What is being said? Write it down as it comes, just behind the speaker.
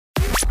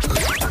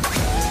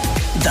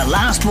The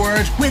Last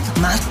Word with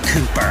Matt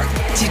Cooper.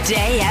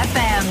 Today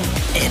FM.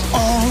 It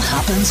all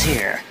happens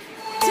here.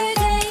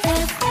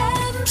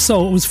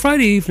 So it was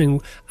Friday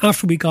evening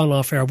after we gone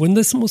off air when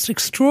this most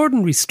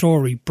extraordinary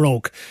story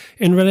broke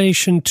in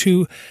relation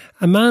to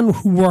a man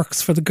who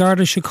works for the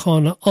Garda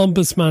Síochána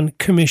Ombudsman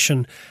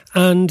Commission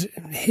and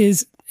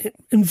his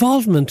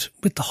involvement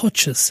with the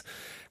Hutches.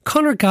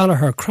 Conor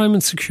Gallagher, Crime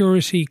and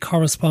Security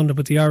Correspondent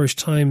with the Irish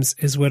Times,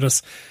 is with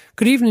us.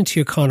 Good evening to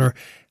you, Conor.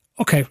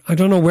 OK, I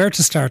don't know where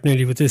to start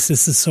nearly with this.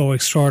 This is so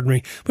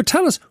extraordinary. But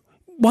tell us,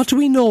 what do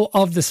we know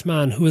of this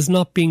man who is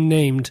not being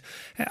named,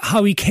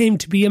 how he came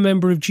to be a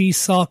member of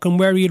GSOC and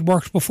where he had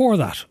worked before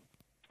that?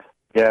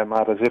 Yeah,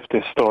 Matt, as if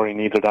this story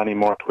needed any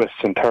more twists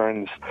and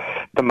turns.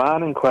 The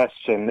man in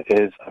question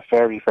is a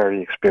very,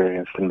 very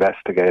experienced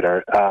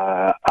investigator,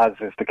 as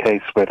is the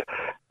case with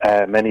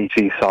many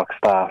GSOC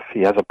staff.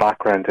 He has a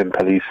background in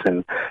police,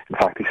 and in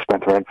fact he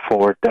spent around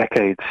 4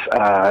 decades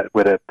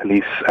with a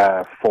police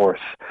force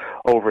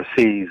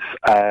overseas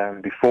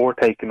before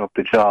taking up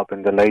the job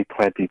in the late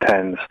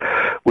 2010s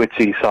with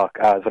GSOC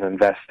as an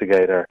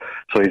investigator.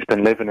 So he's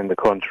been living in the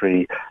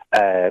country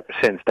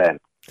since then.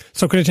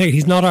 So can I take it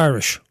he's not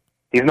Irish?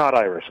 He's not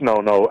Irish. No.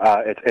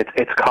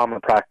 It's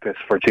common practice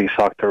for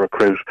GSOC to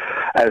recruit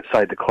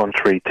outside the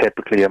country,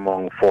 typically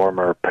among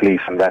former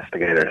police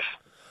investigators.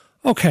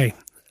 Okay.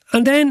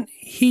 And then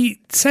he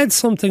said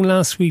something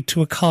last week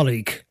to a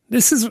colleague.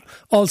 This is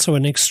also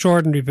an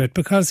extraordinary bit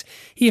because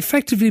he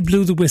effectively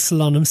blew the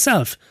whistle on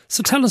himself.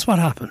 So tell us what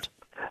happened.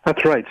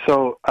 That's right.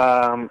 So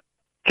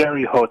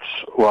Gerry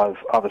Hutch was,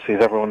 obviously,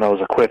 as everyone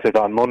knows, acquitted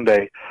on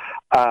Monday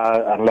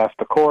and left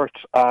the court.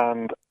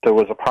 And there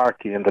was a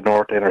party in the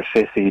north inner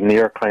city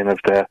near kind of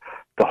the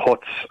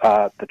Huts,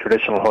 the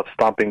traditional Hut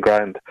stomping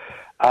ground.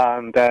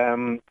 And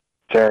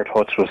Gerry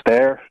Hutch was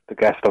there, the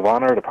guest of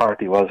honour. The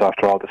party was,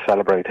 after all, to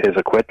celebrate his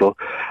acquittal.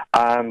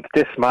 And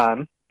this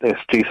man, this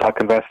GSOC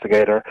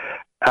investigator,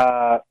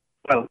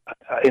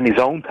 in his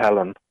own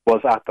telling, was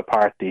at the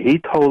party. He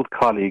told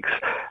colleagues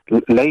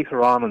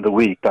later on in the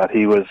week that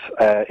he was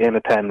in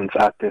attendance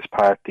at this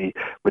party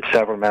with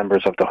several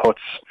members of the Hutch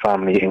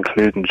family,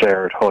 including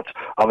Gerard Hutch.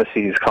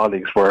 Obviously, his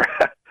colleagues were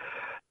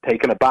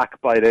taken aback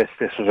by this.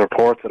 This was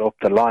reported up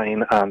the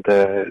line, and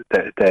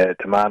the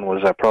man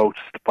was approached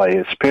by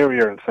his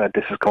superior and said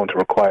this is going to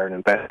require an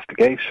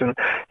investigation,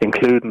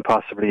 including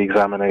possibly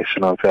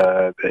examination of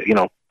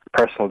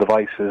personal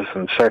devices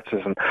and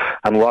searches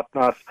and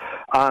whatnot.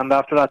 And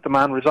after that, the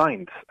man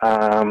resigned,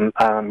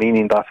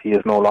 meaning that he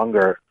is no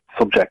longer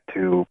subject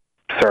to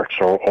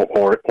search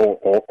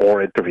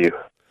or interview.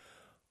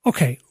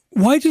 Okay.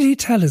 Why did he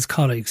tell his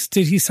colleagues?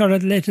 Did he sort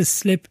of let it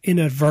slip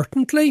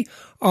inadvertently,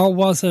 or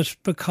was it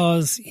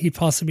because he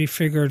possibly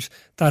figured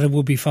that it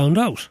would be found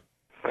out?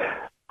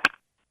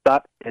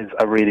 That is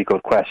a really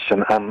good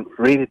question, and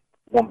really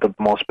one of the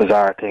most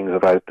bizarre things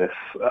about this.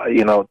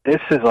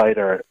 This is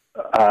either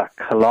a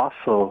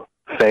colossal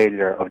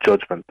failure of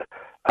judgment,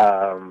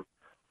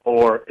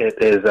 or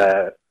it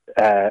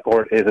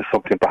is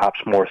something perhaps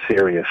more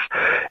serious.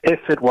 If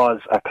it was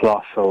a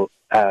colossal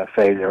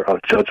failure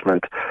of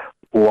judgment,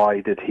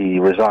 why did he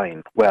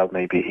resign? Well,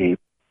 maybe he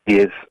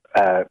is,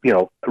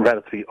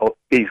 relatively.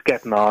 He's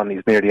getting on.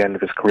 He's near the end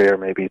of his career.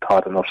 Maybe he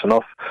thought enough's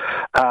enough.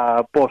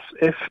 But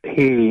if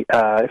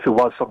it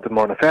was something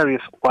more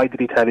nefarious, why did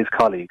he tell his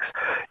colleagues?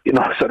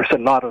 So there's a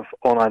lot of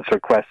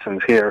unanswered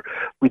questions here.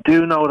 We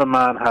do know the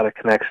man had a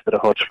connection to the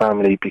Hutch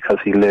family because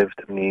he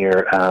lived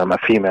near a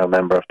female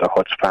member of the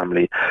Hutch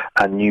family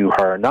and knew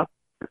her not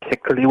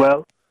particularly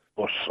well.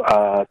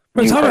 But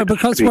it's all right,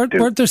 because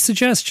were there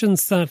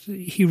suggestions that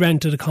he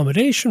rented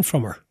accommodation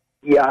from her?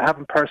 Yeah, I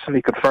haven't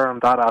personally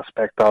confirmed that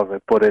aspect of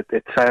it, but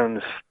it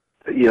sounds,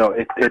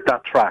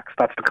 that tracks.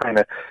 That's the kind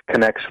of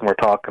connection we're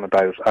talking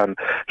about. And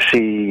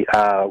she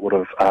would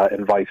have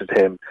invited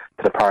him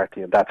to the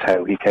party, and that's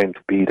how he came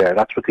to be there.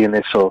 That's what the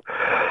initial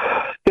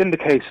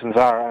indications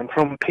are. And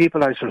from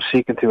people I've been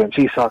speaking to in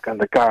GSOC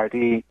and the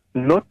Gardaí,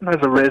 nothing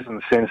has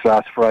arisen since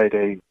last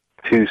Friday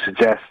to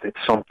suggest it's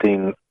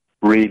something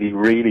really,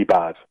 really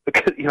bad.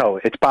 Because,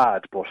 it's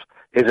bad, but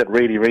is it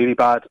really, really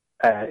bad?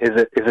 Is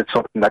it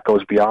something that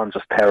goes beyond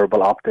just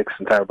terrible optics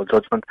and terrible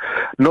judgment?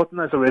 Nothing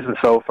has arisen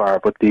so far,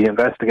 but the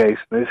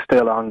investigation is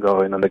still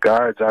ongoing, and the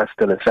guards are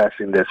still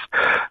assessing this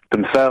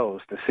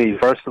themselves to see,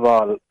 first of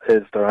all,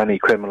 is there any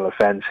criminal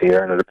offence here?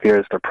 And it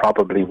appears there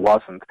probably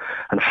wasn't.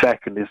 And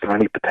second, is there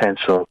any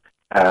potential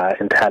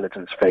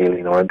intelligence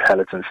failing or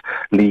intelligence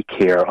leak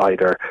here,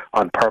 either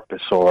on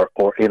purpose or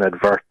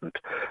inadvertent?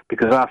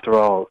 Because after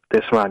all,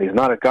 this man, he's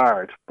not a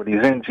guard, but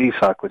he's in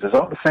GSOC, which is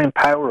all the same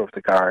power of the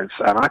guards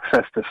and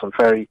access to some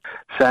very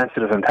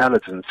sensitive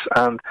intelligence.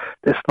 And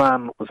this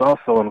man was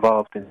also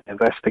involved in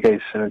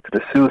investigation into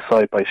the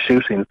suicide by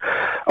shooting,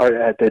 or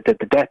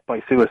the death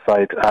by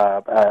suicide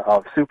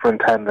of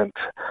Superintendent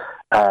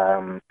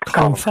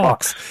Colin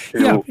Fox.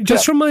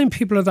 Just remind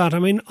people of that. I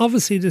mean,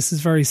 obviously this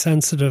is very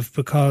sensitive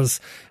because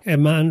a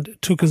man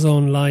took his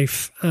own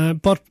life,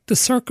 but the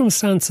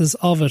circumstances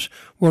of it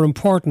were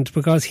important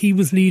because he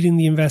was leading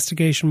the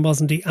investigation,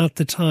 wasn't he, at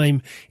the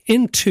time,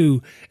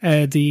 into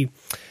the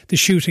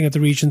shooting at the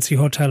Regency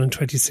Hotel in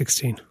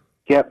 2016.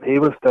 Yep, he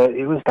was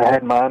the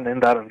head man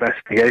in that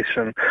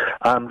investigation,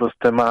 and was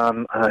the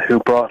man who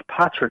brought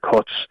Patrick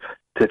Hutch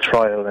to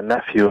trial, a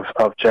nephew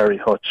of Gerry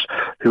Hutch,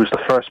 who was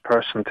the first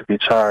person to be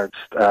charged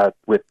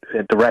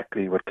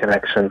directly with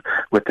connection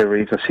with the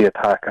Regency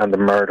attack and the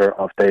murder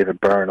of David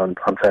Byrne on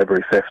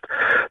February 5th,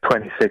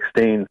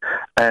 2016.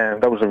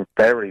 And that was a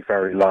very,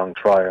 very long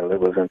trial. It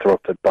was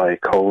interrupted by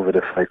COVID,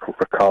 if I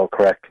recall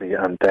correctly,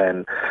 and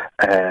then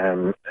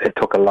it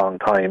took a long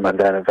time, and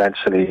then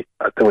eventually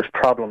there was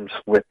questions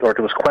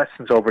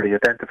over the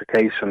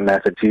identification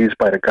methods used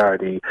by the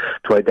Gardaí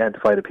to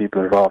identify the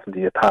people involved in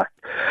the attack.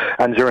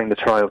 And during the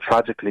trial,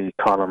 tragically,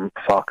 Conor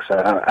Fox,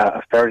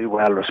 a very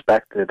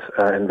well-respected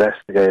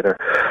investigator,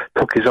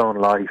 took his own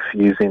life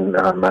using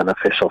an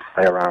official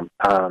firearm.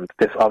 And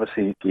this,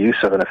 obviously, the use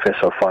of an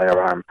official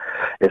firearm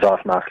is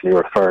automatically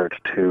referred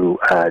to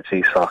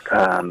GSOC.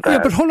 And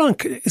but hold on,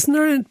 isn't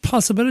there a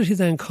possibility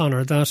then,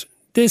 Conor, that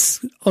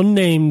this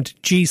unnamed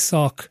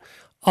GSOC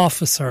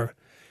officer,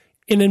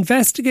 in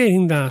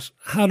investigating that,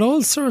 had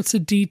all sorts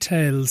of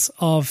details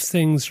of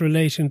things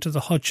relating to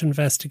the Hutch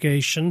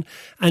investigation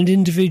and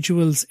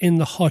individuals in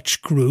the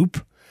Hutch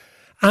group,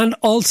 and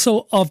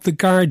also of the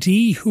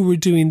Gardaí who were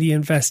doing the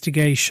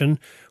investigation,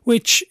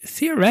 which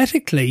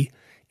theoretically,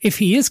 if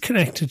he is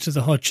connected to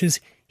the Hutches,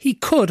 he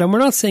could, and we're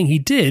not saying he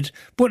did,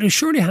 but it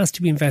surely has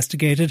to be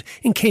investigated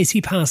in case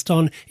he passed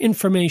on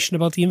information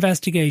about the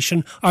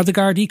investigation or the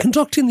Gardaí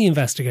conducting the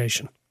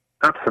investigation.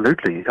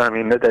 Absolutely. I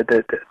mean,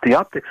 the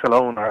optics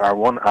alone are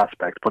one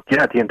aspect, but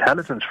yeah, the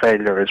intelligence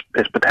failure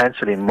is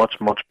potentially much,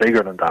 much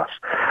bigger than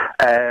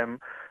that.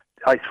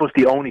 I suppose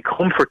the only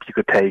comfort you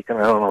could take, and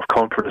I don't know if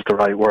comfort is the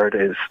right word,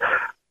 is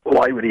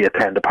why would he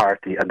attend a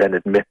party and then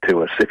admit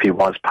to us if he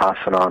was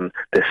passing on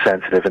this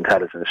sensitive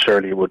intelligence?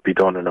 Surely it would be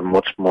done in a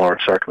much more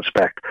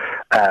circumspect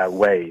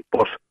way.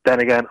 But then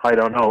again, I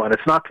don't know. And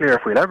it's not clear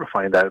if we'll ever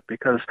find out,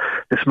 because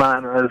this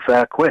man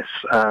has quit.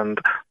 And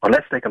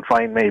unless they can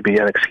find maybe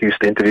an excuse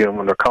to interview him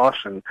under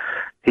caution,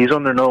 he's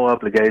under no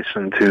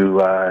obligation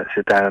to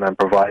sit down and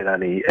provide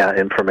any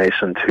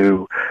information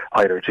to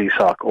either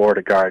GSOC or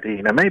the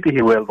Gardaí. Now, maybe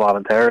he will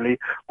voluntarily,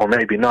 or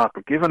maybe not.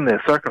 But given the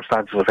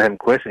circumstances of him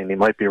quitting, he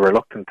might be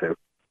reluctant to.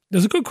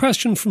 There's a good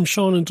question from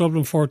Sean in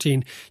Dublin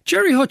 14.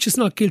 Gerry Hutch is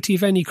not guilty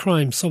of any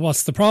crime, so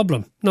what's the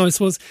problem? Now, I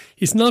suppose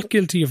he's not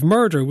guilty of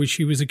murder, which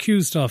he was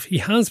accused of. He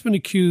has been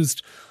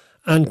accused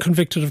and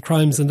convicted of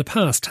crimes in the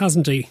past,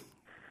 hasn't he?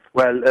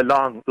 Well, a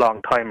long,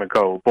 long time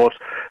ago. But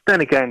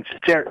then again,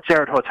 Gerry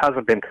Hutch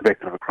hasn't been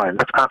convicted of a crime.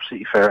 That's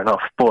absolutely fair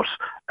enough. But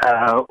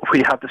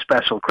we have the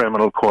Special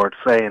Criminal Court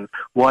saying,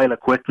 while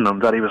acquitting him,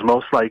 that he was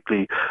most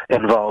likely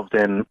involved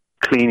in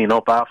cleaning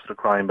up after the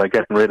crime by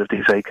getting rid of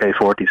these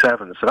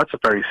AK-47s. So that's a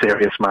very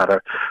serious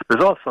matter.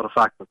 There's also the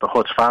fact that the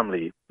Hutch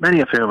family,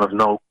 many of whom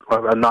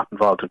are not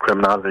involved in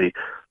criminality,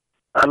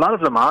 a lot of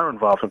them are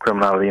involved in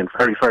criminality, and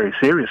very, very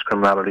serious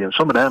criminality, and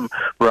some of them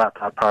were at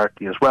that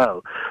party as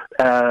well.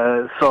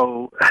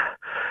 So,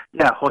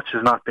 yeah,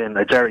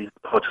 Gerry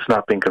Hutch has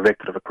not been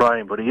convicted of a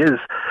crime, but he is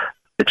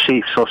the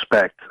chief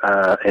suspect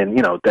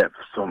in,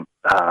 some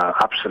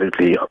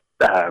absolutely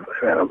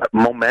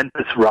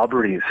momentous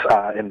robberies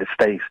in the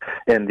state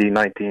in the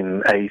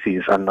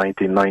 1980s and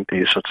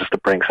 1990s, such as the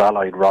Brinks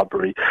Allied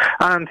robbery.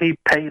 And he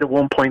paid a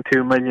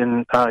 1.2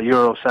 million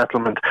euro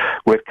settlement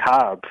with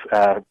CAB,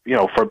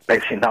 for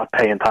basically not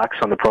paying tax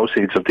on the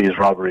proceeds of these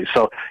robberies.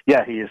 So,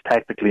 yeah, he is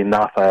technically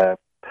not a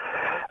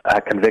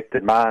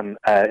convicted man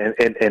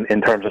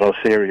in terms of those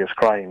serious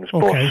crimes.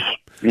 Okay.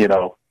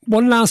 But,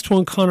 One last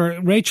one,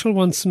 Conor. Rachel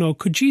wants to know,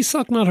 could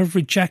GSOC not have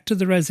rejected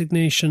the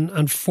resignation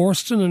and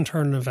forced an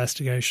internal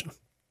investigation?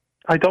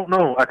 I don't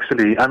know,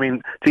 actually. I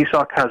mean,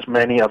 GSOC has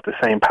many of the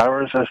same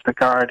powers as the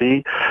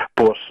Gardaí,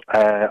 but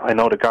I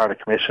know the Garda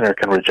Commissioner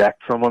can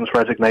reject someone's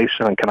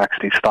resignation and can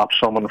actually stop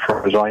someone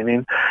from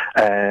resigning.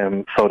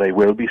 So they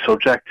will be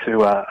subject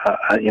to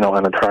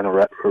an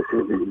internal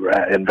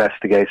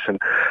investigation.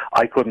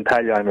 I couldn't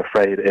tell you, I'm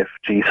afraid, if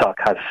GSOC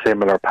has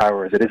similar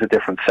powers. It is a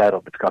different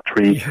setup. It's got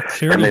three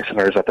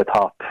commissioners at the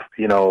top,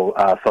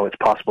 so it's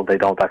possible they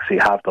don't actually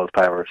have those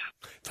powers.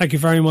 Thank you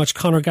very much,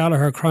 Conor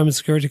Gallagher, Crime and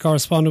Security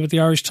Correspondent with the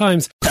Irish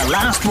Times. The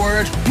Last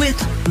Word with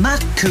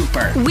Matt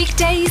Cooper.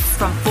 Weekdays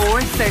from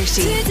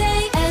 4:30.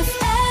 Today